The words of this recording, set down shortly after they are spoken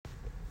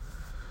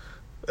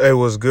Hey,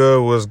 what's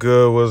good? What's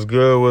good? What's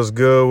good? What's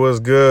good? What's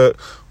good?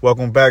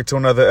 Welcome back to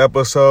another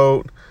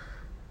episode.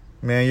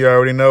 Man, you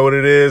already know what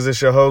it is. It's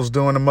your host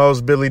doing the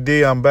most, Billy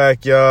D. I'm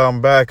back, y'all.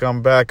 I'm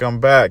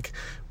back.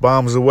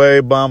 Bombs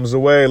away.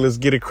 Let's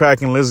get it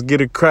cracking.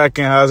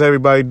 How's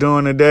everybody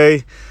doing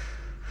today?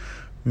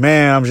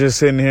 Man, I'm just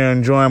sitting here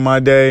enjoying my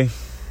day,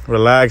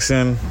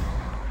 relaxing,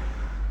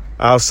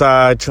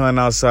 chilling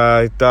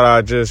outside. Thought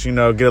I'd just, get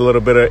a little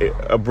bit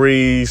of a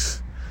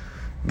breeze,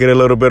 get a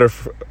little bit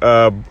of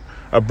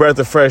a breath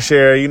of fresh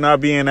air. I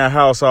be in that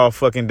house all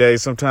fucking day.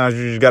 Sometimes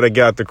you just got to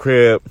get out the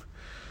crib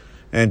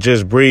and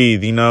just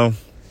breathe,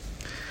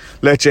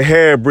 Let your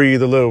hair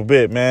breathe a little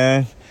bit,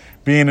 man.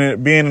 Being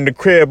in the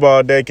crib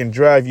all day can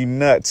drive you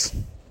nuts.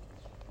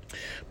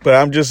 But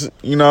I'm just,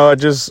 I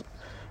just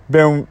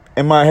been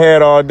in my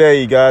head all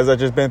day, you guys. I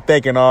just been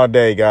thinking all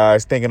day,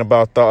 guys. Thinking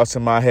about thoughts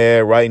in my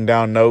head, writing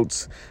down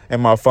notes in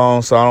my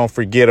phone so I don't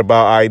forget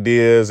about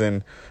ideas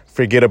and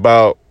forget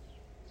about,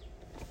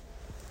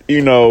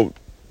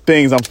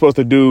 things I'm supposed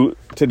to do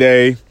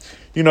today.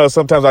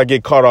 Sometimes I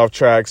get caught off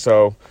track,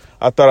 so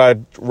I thought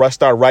I'd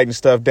start writing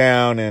stuff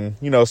down and,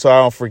 so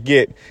I don't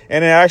forget.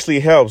 And it actually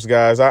helps,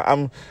 guys.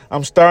 I'm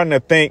starting to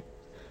think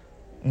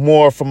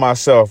more for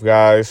myself,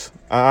 guys.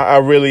 I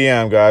really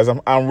am, guys.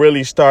 I'm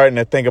really starting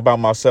to think about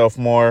myself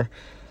more.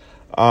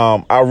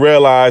 I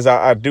realize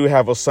I do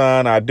have a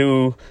son. I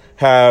do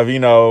have,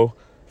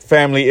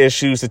 family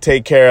issues to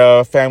take care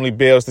of, family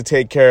bills to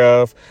take care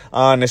of.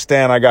 I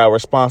understand I got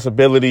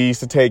responsibilities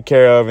to take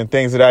care of and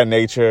things of that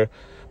nature.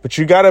 But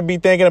you got to be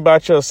thinking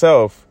about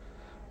yourself.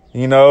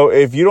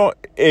 If you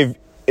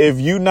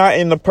not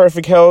in the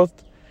perfect health,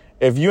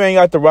 if you ain't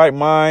got the right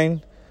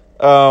mind,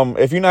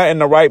 if you're not in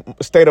the right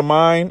state of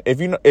mind,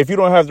 if you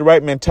don't have the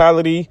right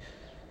mentality,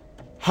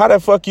 how the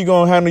fuck you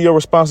going to handle your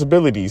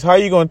responsibilities? How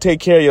you going to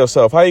take care of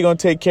yourself? How you going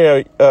to take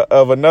care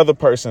of another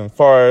person as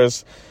far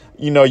as,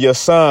 your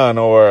son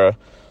or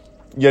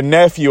your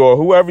nephew or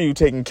whoever you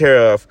taking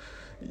care of?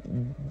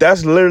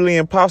 That's literally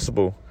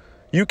impossible.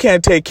 You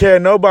can't take care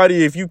of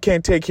nobody if you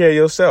can't take care of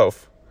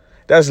yourself.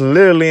 That's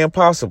literally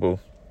impossible.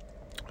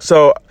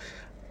 So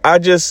I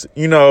just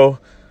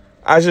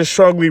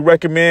strongly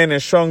recommend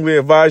and strongly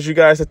advise you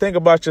guys to think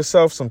about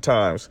yourself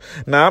sometimes.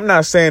 Now, I'm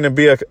not saying to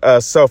be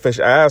a selfish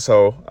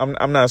asshole.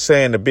 I'm not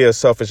saying to be a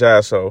selfish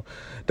asshole.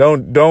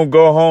 Don't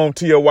go home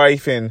to your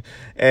wife and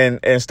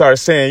start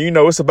saying,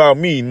 it's about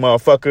me,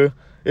 motherfucker.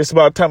 It's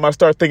about time I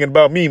start thinking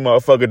about me,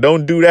 motherfucker.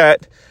 Don't do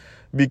that,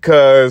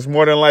 because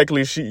more than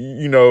likely she,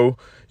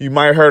 you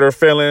might hurt her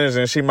feelings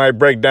and she might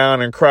break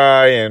down and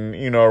cry and,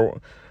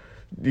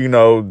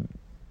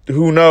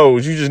 who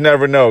knows? You just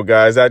never know,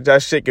 guys.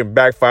 That shit can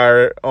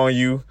backfire on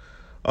you.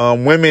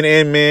 Women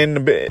and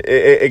men,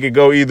 it could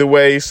go either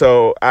way.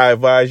 So I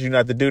advise you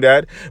not to do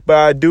that. But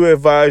I do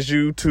advise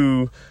you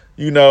to,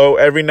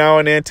 every now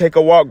and then take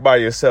a walk by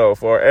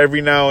yourself, or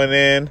every now and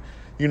then,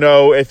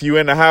 if you're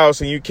in the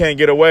house and you can't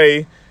get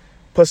away,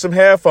 put some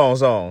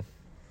headphones on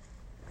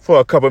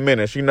for a couple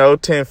minutes,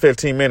 10,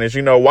 15 minutes,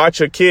 watch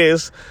your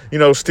kids,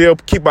 still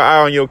keep an eye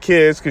on your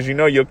kids, because,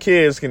 your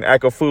kids can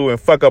act a fool and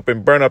fuck up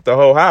and burn up the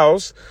whole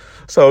house.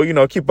 So,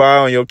 keep an eye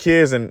on your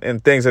kids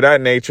and things of that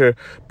nature.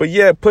 But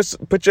yeah,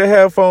 put your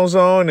headphones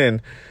on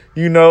and,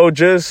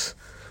 just,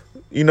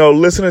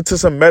 listening to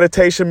some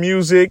meditation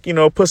music,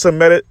 put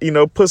something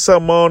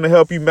on to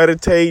help you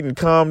meditate and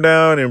calm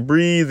down and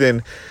breathe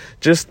and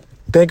just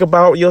think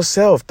about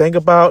yourself. Think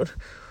about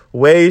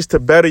ways to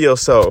better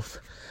yourself.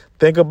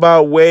 Think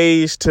about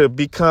ways to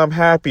become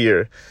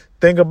happier.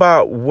 Think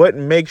about what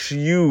makes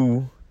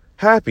you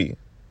happy.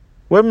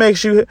 What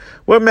makes you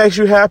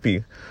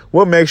happy?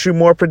 What makes you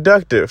more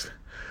productive?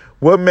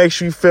 What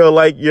makes you feel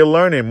like you're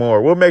learning more?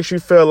 What makes you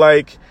feel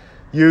like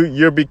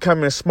you're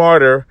becoming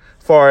smarter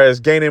as far as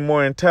gaining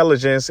more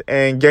intelligence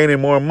and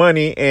gaining more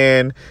money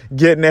and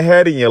getting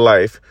ahead in your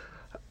life?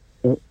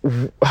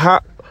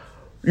 How,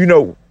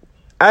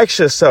 ask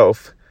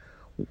yourself,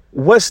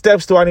 what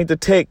steps do I need to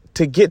take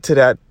to get to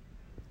that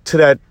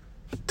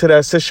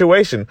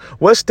situation?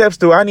 What steps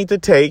do I need to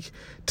take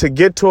to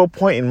get to a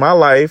point in my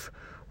life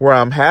where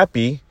I'm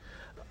happy,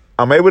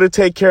 I'm able to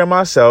take care of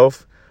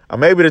myself,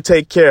 I'm able to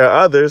take care of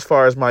others as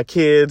far as my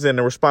kids and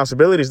the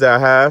responsibilities that I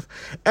have,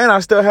 and I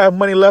still have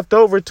money left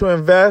over to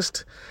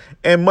invest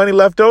and money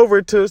left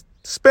over to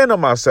spend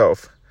on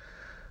myself?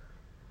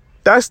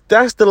 That's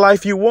the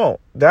life you want.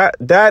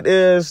 That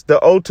is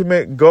the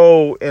ultimate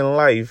goal in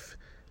life,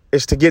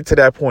 is to get to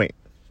that point.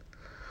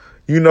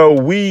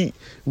 We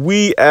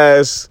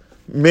as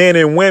men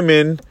and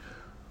women,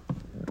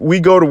 we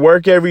go to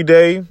work every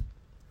day.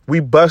 We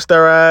bust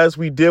our ass.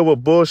 We deal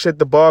with bullshit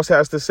the boss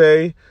has to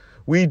say.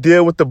 We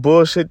deal with the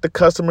bullshit the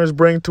customers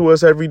bring to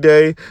us every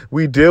day.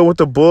 We deal with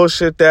the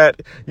bullshit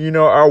that,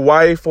 our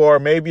wife or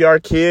maybe our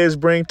kids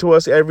bring to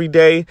us every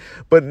day.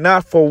 But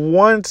not for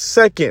 1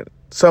 second.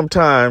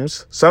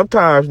 Sometimes,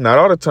 not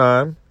all the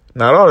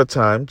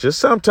time, just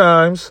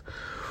sometimes,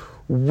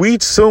 we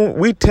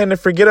tend to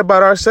forget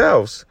about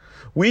ourselves.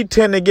 We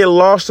tend to get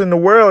lost in the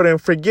world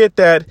and forget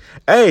that,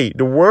 hey,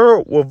 the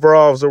world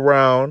revolves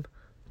around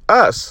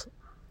us.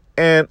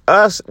 and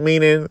us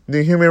meaning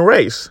the human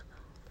race.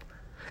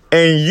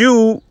 And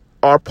you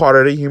are part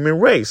of the human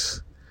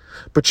race.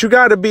 But you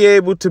got to be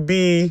able to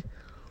be,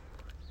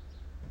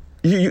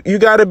 you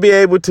got to be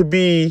able to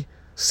be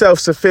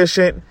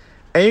self-sufficient,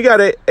 and you got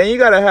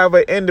to have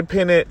an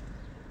independent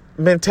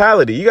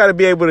mentality. You got to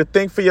be able to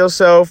think for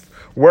yourself,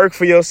 work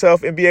for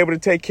yourself, and be able to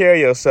take care of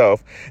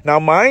yourself. Now,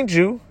 mind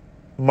you,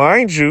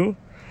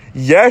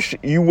 yes,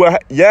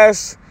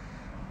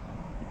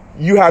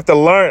 you have to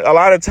learn. A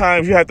lot of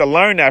times you have to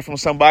learn that from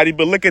somebody.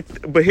 But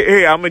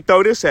here, I'm going to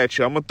throw this at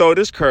you. I'm going to throw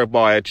this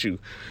curveball at you.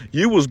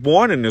 You was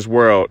born in this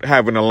world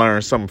having to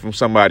learn something from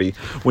somebody.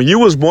 When you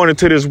was born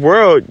into this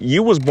world,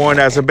 you was born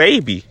as a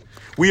baby.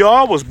 We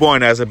all was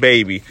born as a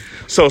baby.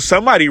 So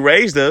somebody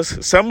raised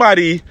us.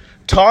 Somebody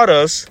taught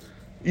us,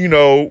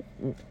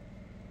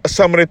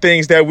 some of the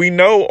things that we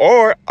know,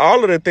 or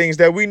all of the things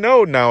that we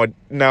know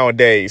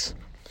nowadays.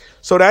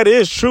 So that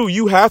is true.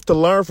 You have to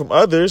learn from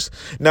others.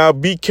 Now,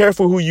 be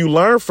careful who you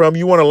learn from.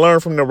 You want to learn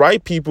from the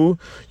right people.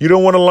 You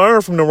don't want to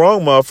learn from the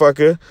wrong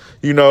motherfucker.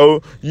 You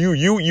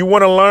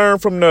want to learn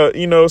from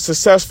the,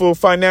 successful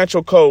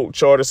financial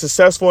coach, or the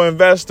successful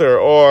investor,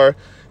 or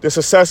the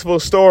successful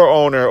store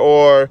owner,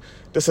 or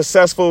the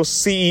successful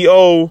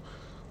CEO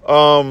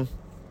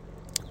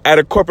at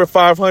a corporate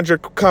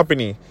 500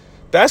 company.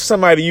 That's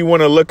somebody you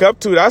want to look up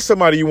to. That's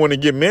somebody you want to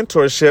get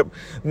mentorship,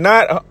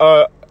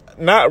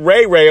 not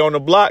Ray Ray on the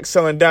block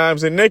selling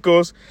dimes and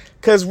nickels,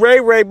 because Ray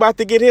about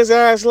to get his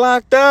ass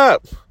locked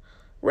up.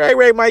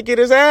 Ray might get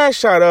his ass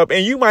shot up,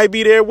 and you might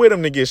be there with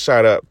him to get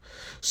shot up.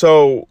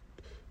 So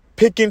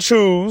pick and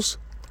choose.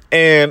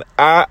 And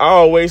I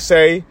always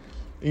say,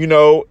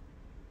 go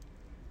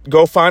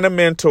find a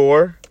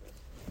mentor,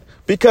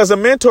 because a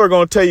mentor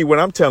going to tell you what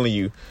I'm telling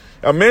you.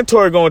 A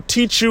mentor going to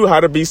teach you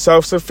how to be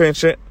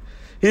self-sufficient.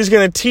 He's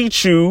going to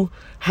teach you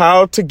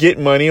how to get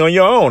money on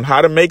your own,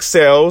 how to make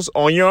sales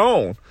on your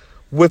own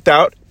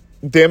without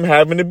them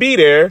having to be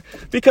there.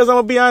 Because I'm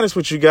going to be honest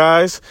with you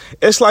guys,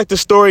 it's like the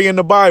story in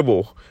the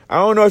Bible. I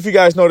don't know if you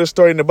guys know the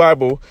story in the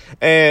Bible,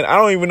 and I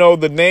don't even know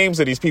the names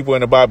of these people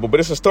in the Bible,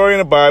 but it's a story in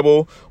the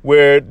Bible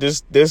where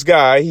this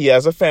guy, he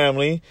has a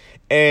family,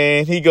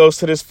 and he goes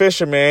to this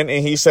fisherman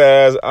and he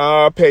says,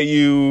 I'll pay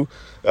you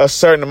a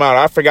certain amount.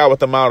 I forgot what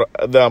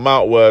the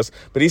amount was,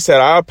 but he said,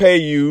 I'll pay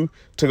you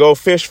to go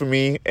fish for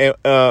me,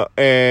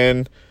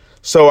 and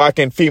so I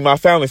can feed my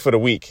family for the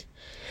week.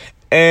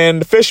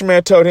 And the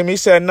fisherman told him, he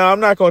said, no,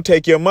 I'm not going to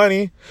take your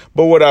money,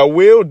 but what I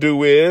will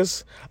do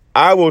is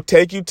I will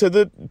take you to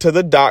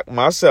the dock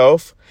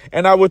myself,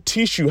 and I will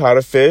teach you how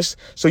to fish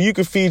so you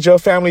can feed your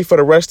family for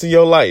the rest of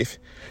your life.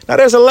 Now,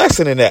 there's a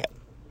lesson in that.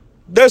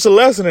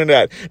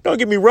 Don't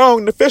get me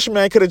wrong. The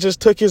fisherman could have just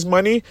took his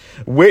money,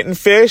 went and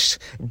fished,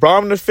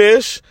 brought him the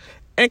fish,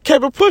 and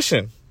kept it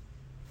pushing.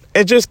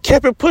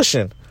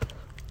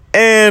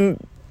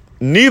 And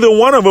neither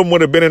one of them would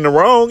have been in the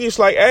wrong. It's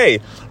like, hey,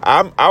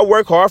 I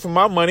work hard for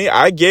my money.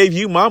 I gave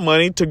you my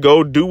money to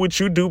go do what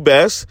you do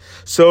best,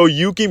 so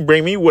you can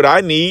bring me what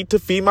I need to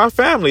feed my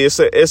family.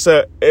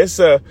 That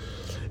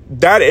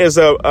is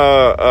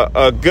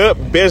a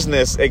good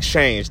business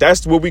exchange.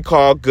 That's what we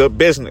call good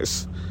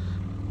business.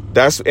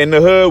 That's in the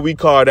hood, we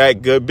call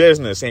that good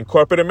business. In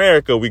corporate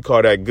America, we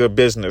call that good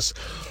business.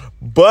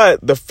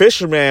 But the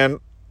fisherman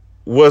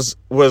was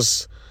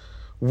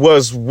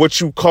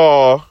what you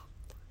call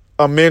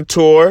a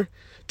mentor.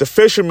 The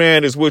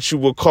fisherman is what you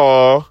would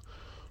call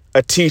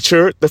a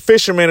teacher. The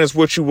fisherman is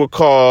what you would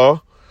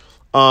call,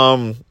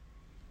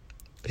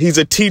 he's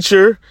a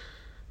teacher.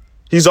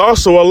 He's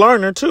also a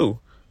learner too,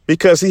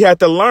 because he had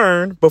to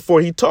learn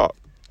before he taught.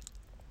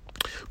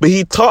 But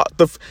he taught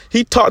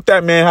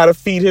that man how to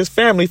feed his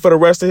family for the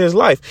rest of his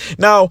life.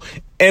 Now,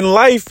 in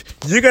life,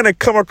 you're going to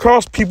come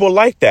across people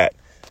like that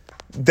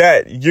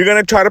you're going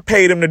to try to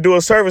pay them to do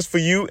a service for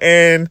you,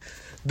 and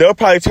they'll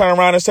probably turn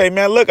around and say,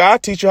 man, look, I'll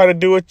teach you how to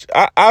do it.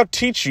 I'll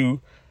teach you.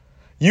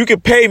 You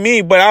can pay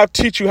me, but I'll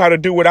teach you how to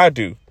do what I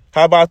do.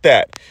 How about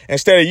that?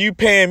 Instead of you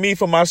paying me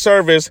for my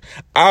service,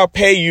 I'll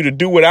pay you to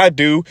do what I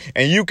do,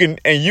 and you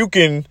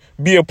can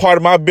be a part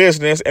of my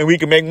business, and we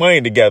can make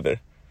money together.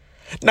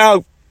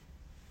 Now,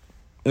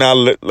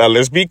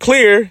 let's be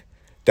clear.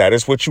 That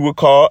is what you would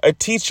call a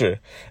teacher.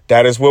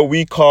 That is what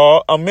we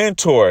call a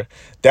mentor.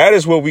 That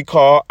is what we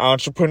call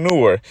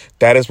entrepreneur.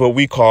 That is what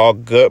we call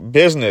good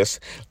business.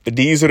 But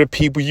these are the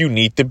people you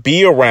need to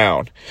be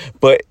around.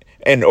 But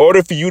in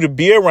order for you to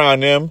be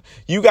around them,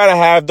 you got to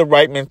have the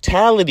right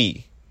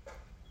mentality.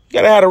 You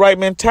got to have the right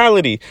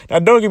mentality. Now,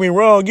 don't get me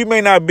wrong. You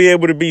may not be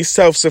able to be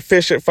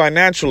self-sufficient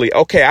financially.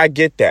 Okay, I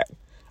get that.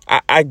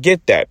 I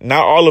get that.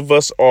 Not all of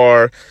us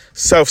are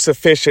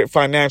self-sufficient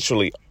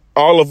financially.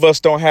 All of us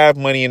don't have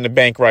money in the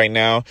bank right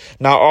now.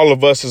 Not all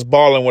of us is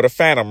balling with a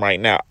Phantom right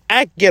now.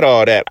 I get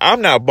all that. I'm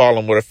not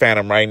balling with a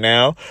Phantom right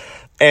now.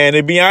 And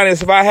to be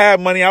honest, if I had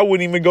money, I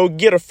wouldn't even go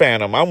get a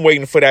Phantom. I'm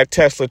waiting for that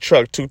Tesla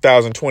truck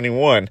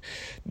 2021.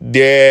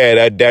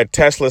 Yeah, that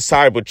Tesla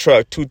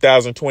Cybertruck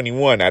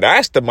 2021. Now,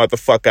 that's the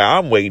motherfucker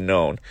I'm waiting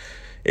on.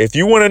 If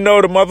you want to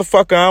know the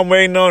motherfucker I'm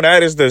waiting on,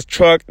 that is the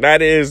truck.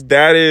 That is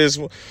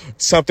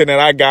something that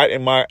I got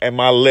in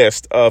my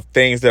list of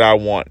things that I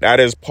want. That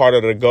is part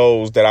of the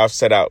goals that I've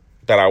set out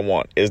that I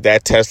want, is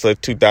that Tesla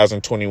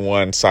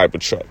 2021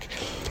 Cybertruck.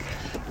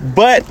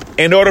 But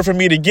in order for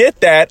me to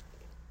get that,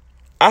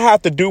 I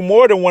have to do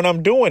more than what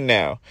I'm doing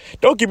now.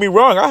 Don't get me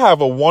wrong. I have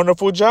a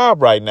wonderful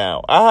job right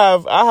now.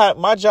 I have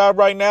my job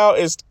right now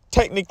is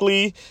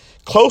technically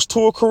close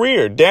to a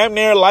career, damn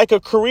near like a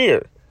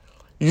career.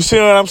 You see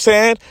what I'm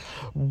saying?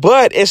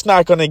 But it's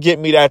not going to get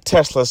me that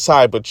Tesla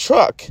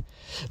Cybertruck.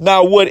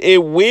 Now, what it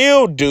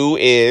will do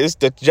is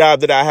the job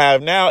that I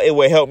have now, it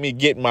will help me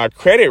get my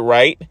credit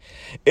right.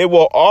 It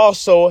will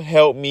also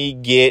help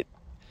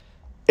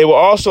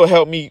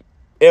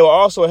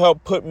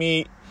put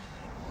me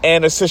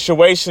in a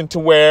situation to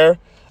where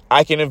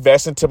I can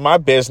invest into my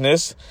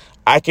business.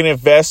 I can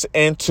invest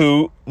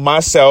into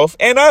myself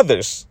and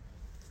others.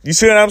 You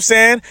see what I'm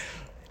saying?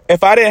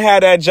 If I didn't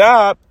have that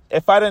job,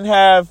 if I didn't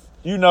have,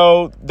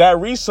 that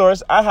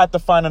resource, I had to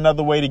find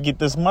another way to get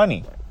this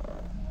money.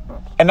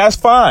 And that's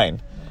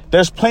fine.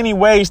 There's plenty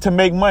ways to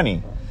make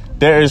money.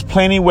 There is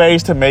plenty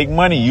ways to make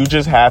money. You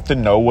just have to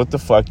know what the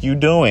fuck you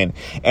doing.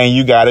 And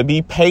you got to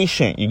be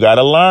patient. You got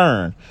to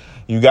learn.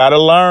 You got to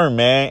learn,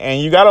 man.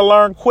 And you got to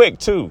learn quick,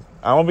 too.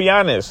 I'm going to be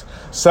honest.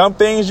 Some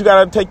things you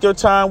got to take your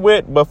time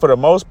with. But for the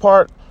most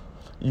part,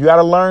 you got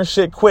to learn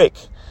shit quick.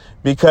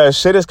 Because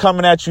shit is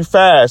coming at you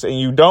fast. And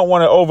you don't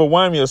want to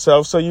overwhelm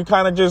yourself. So you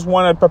kind of just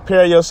want to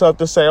prepare yourself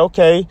to say,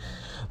 okay,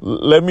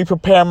 let me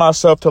prepare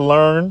myself to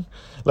learn.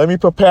 Let me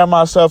prepare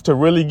myself to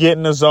really get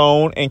in the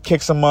zone and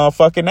kick some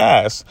motherfucking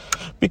ass.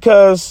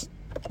 Because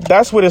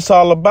that's what it's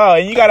all about.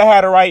 And you got to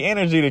have the right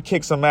energy to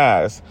kick some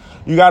ass.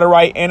 You got to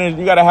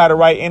have the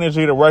right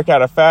energy to work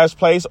at a fast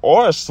pace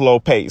or a slow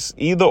pace,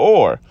 either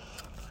or.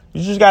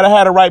 You just got to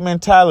have the right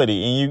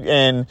mentality.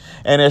 And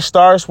it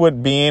starts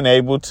with being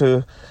able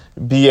to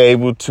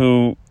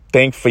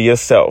think for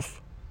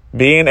yourself.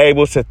 Being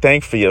able to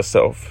think for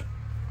yourself.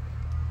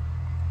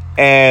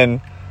 And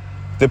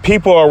the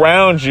people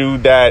around you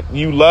that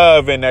you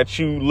love and that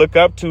you look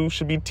up to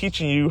should be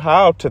teaching you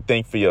how to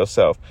think for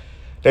yourself.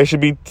 They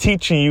should be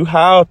teaching you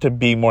how to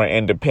be more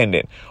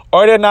independent.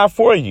 Or they're not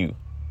for you.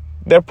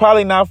 They're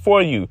probably not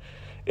for you.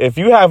 If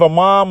you have a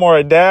mom or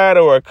a dad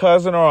or a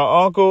cousin or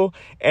an uncle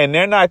and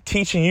they're not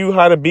teaching you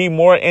how to be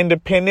more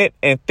independent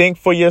and think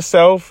for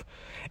yourself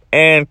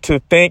and to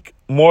think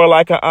more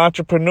like an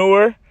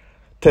entrepreneur,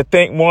 to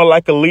think more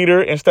like a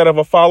leader instead of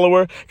a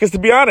follower. Because to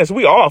be honest,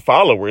 we are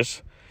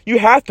followers. You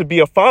have to be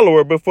a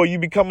follower before you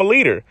become a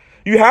leader.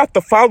 You have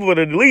to follow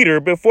the leader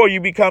before you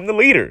become the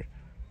leader.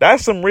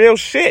 That's some real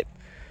shit.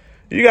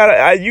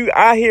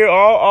 I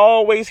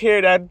always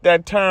hear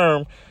that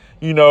term,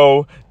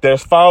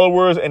 there's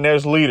followers and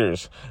there's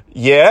leaders.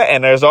 Yeah.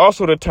 And there's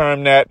also the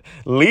term that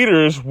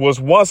leaders was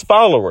once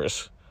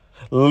followers.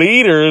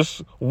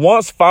 Leaders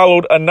once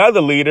followed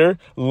another leader,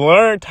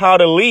 learned how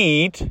to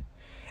lead,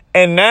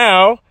 and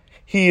now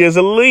he is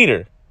a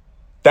leader.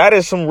 That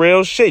is some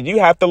real shit. You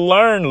have to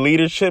learn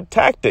leadership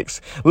tactics.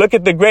 Look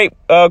at the great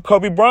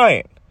Kobe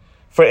Bryant,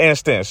 for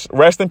instance.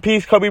 Rest in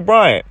peace, Kobe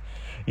Bryant.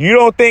 You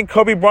don't think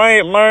Kobe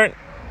Bryant learned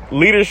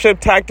leadership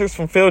tactics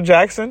from Phil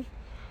Jackson?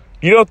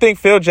 You don't think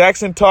Phil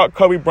Jackson taught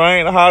Kobe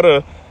Bryant how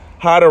to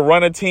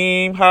run a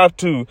team, how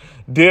to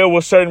deal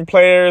with certain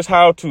players,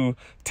 how to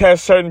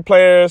test certain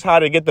players, how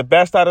to get the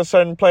best out of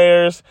certain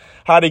players,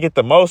 how to get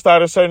the most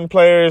out of certain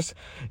players?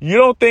 You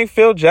don't think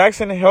Phil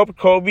Jackson helped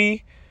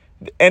Kobe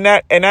in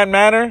that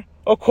manner?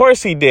 Of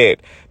course he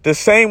did. The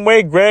same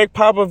way Greg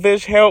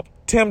Popovich helped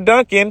Tim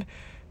Duncan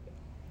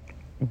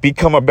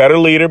become a better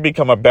leader,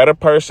 become a better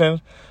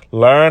person,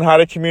 learn how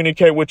to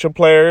communicate with your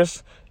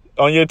players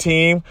on your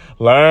team,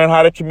 learn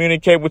how to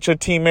communicate with your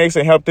teammates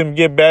and help them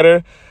get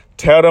better,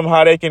 tell them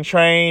how they can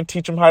train,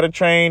 teach them how to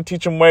train,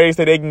 teach them ways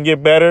that they can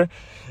get better.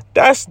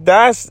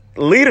 That's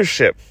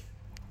leadership.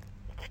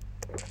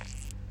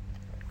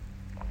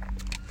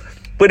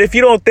 But if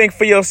you don't think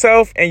for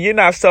yourself and you're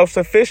not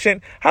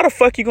self-sufficient, how the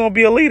fuck you gonna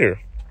be a leader?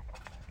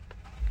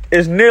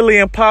 It's nearly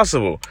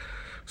impossible.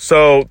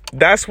 So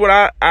that's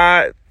what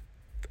I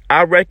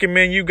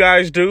recommend you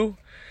guys do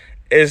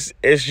is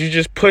you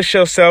just push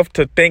yourself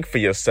to think for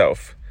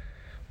yourself.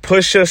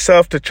 Push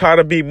yourself to try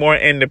to be more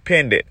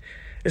independent.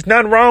 There's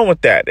nothing wrong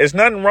with that. There's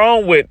nothing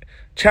wrong with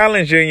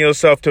challenging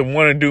yourself to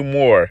want to do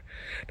more.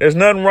 There's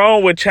nothing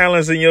wrong with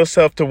challenging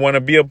yourself to want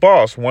to be a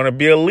boss, want to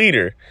be a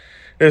leader.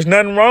 There's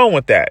nothing wrong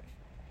with that.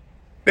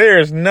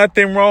 There's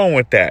nothing wrong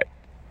with that.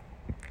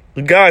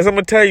 Guys, I'm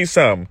going to tell you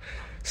something.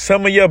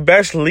 Some of your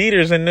best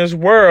leaders in this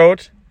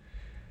world,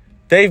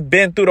 they've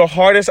been through the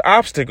hardest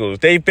obstacles.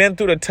 They've been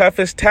through the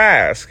toughest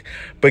tasks.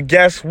 But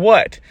guess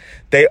what?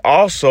 They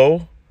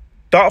also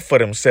thought for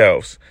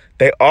themselves.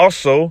 They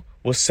also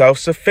were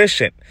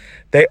self-sufficient.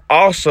 They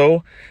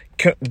also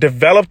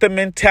developed a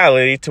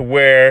mentality to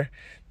where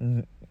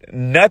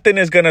nothing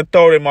is going to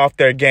throw them off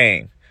their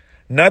game.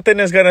 Nothing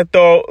is going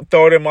to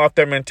throw them off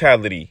their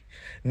mentality.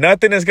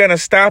 Nothing is going to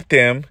stop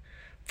them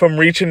from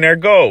reaching their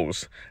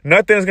goals.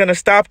 Nothing is going to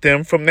stop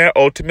them from their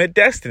ultimate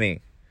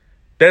destiny.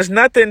 There's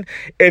nothing.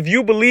 If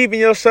you believe in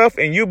yourself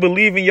and you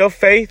believe in your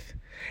faith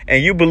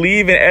and you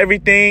believe in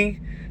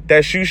everything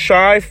that you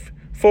strive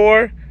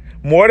for,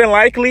 more than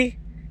likely,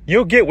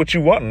 you'll get what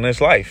you want in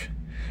this life.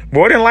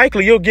 More than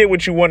likely, you'll get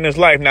what you want in this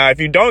life. Now, if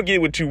you don't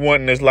get what you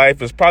want in this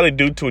life, it's probably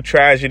due to a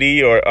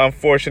tragedy or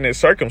unfortunate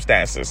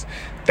circumstances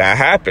that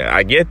happen.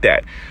 I get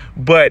that.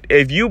 But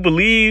if you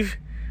believe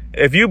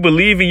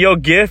in your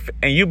gift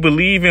and you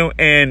believe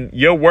in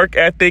your work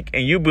ethic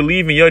and you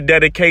believe in your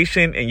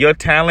dedication and your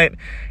talent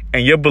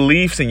and your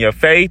beliefs and your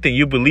faith and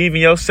you believe in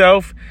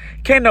yourself,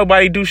 can't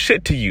nobody do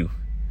shit to you.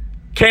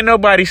 Can't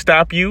nobody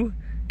stop you.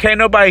 Can't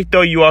nobody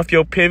throw you off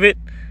your pivot.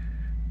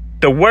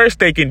 The worst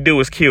they can do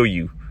is kill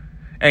you.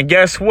 And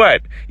guess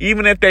what?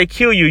 Even if they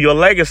kill you, your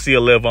legacy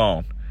will live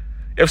on.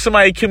 If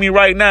somebody kill me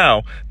right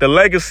now, the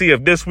legacy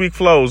of This Week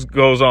Flows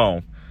goes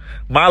on.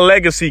 My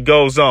legacy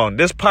goes on.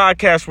 This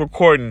podcast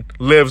recording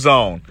lives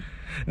on.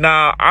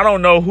 Now, I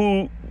don't know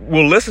who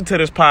will listen to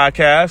this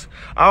podcast.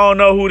 I don't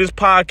know who this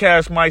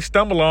podcast might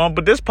stumble on,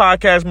 but this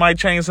podcast might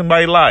change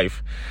somebody's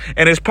life.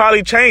 And it's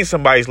probably changed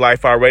somebody's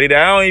life already that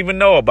I don't even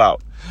know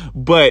about.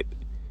 But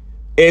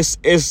it's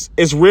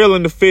real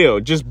in the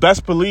field. Just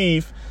best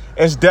believe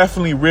it's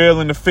definitely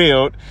real in the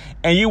field.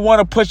 And you want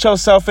to put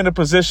yourself in a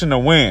position to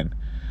win.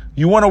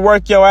 You want to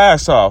work your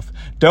ass off.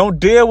 Don't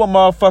deal with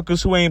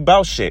motherfuckers who ain't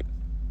about shit.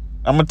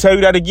 I'm going to tell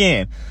you that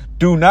again.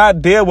 Do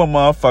not deal with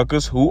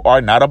motherfuckers who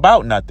are not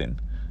about nothing.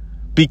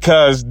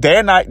 Because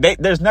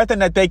there's nothing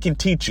that they can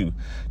teach you.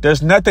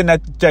 There's nothing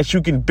that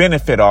you can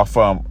benefit off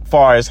from as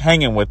far as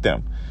hanging with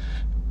them.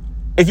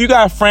 If you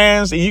got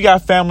friends and you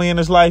got family in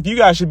this life, you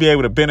guys should be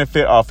able to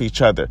benefit off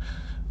each other.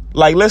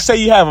 Like, let's say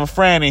you have a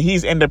friend and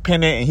he's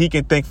independent and he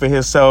can think for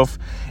himself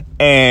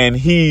and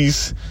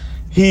he's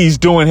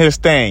doing his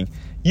thing.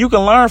 You can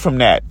learn from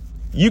that.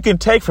 You can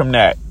take from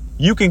that.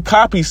 You can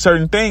copy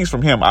certain things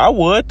from him. I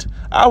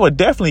would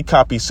definitely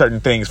copy certain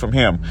things from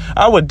him.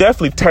 I would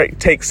definitely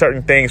take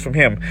certain things from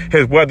him.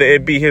 Whether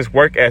it be his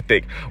work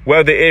ethic,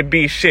 whether it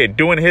be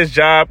doing his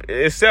job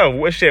itself.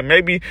 What shit?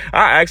 Maybe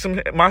I ask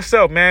him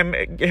myself, man,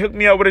 hook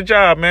me up with a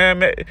job,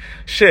 man.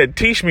 Shit,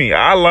 teach me.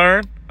 I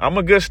learn. I'm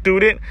a good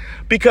student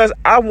because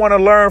I want to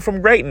learn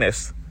from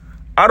greatness.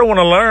 I don't want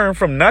to learn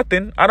from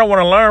nothing. I don't want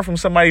to learn from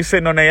somebody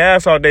sitting on their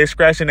ass all day,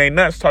 scratching their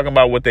nuts, talking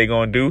about what they're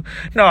going to do.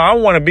 No, I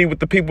want to be with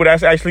the people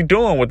that's actually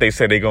doing what they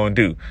said they're going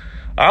to do.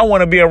 I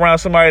want to be around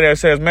somebody that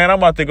says, man, I'm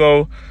about to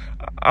go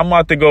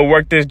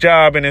work this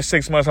job, and in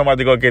 6 months, I'm about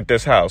to go get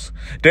this house.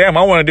 Damn,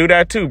 I want to do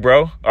that too,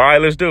 bro. All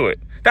right, let's do it.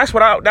 That's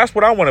what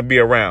I want to be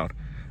around.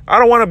 I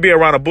don't want to be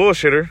around a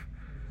bullshitter.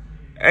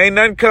 Ain't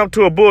nothing come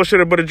to a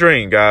bullshitter but a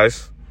dream,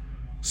 guys.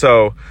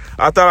 So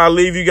I thought I'd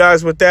leave you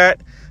guys with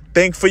that.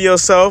 Think for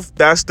yourself.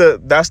 That's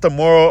the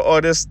moral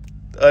of this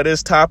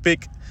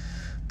topic.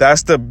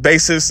 That's the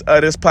basis of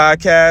this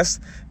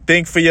podcast.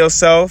 Think for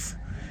yourself.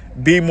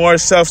 Be more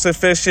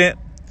self-sufficient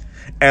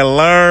and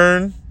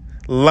learn,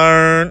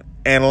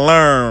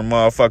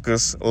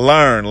 motherfuckers.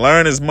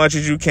 Learn as much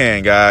as you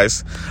can,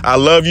 guys. I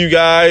love you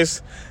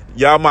guys.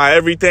 Y'all my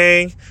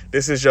everything.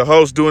 This is your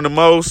host doing the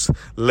most.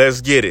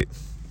 Let's get it.